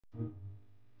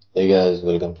Hey guys,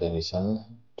 welcome to my channel.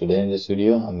 Today in this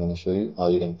video, I'm going to show you how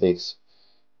you can fix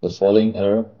the following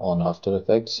error on After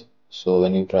Effects. So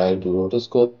when you try to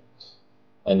rotoscope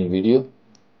any video,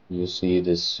 you see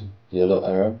this yellow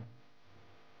error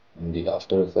in the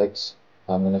After Effects.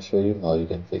 I'm going to show you how you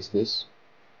can fix this.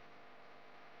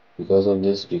 Because of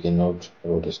this, we cannot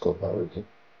rotoscope our video.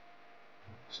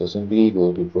 So simply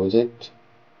go to Project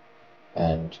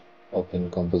and open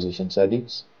Composition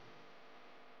Settings.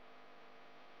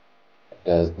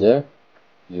 As there,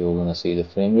 you're going to see the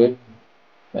frame rate.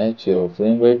 Match your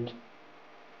frame rate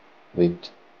with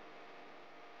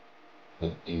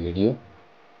the video,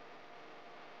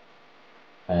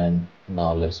 and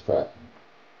now let's try.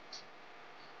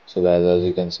 So guys, as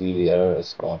you can see, the error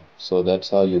is gone. So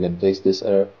that's how you can fix this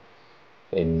error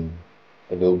in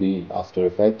Adobe After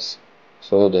Effects.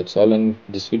 So that's all in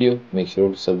this video. Make sure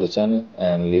to sub the channel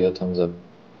and leave a thumbs up.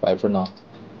 Bye for now.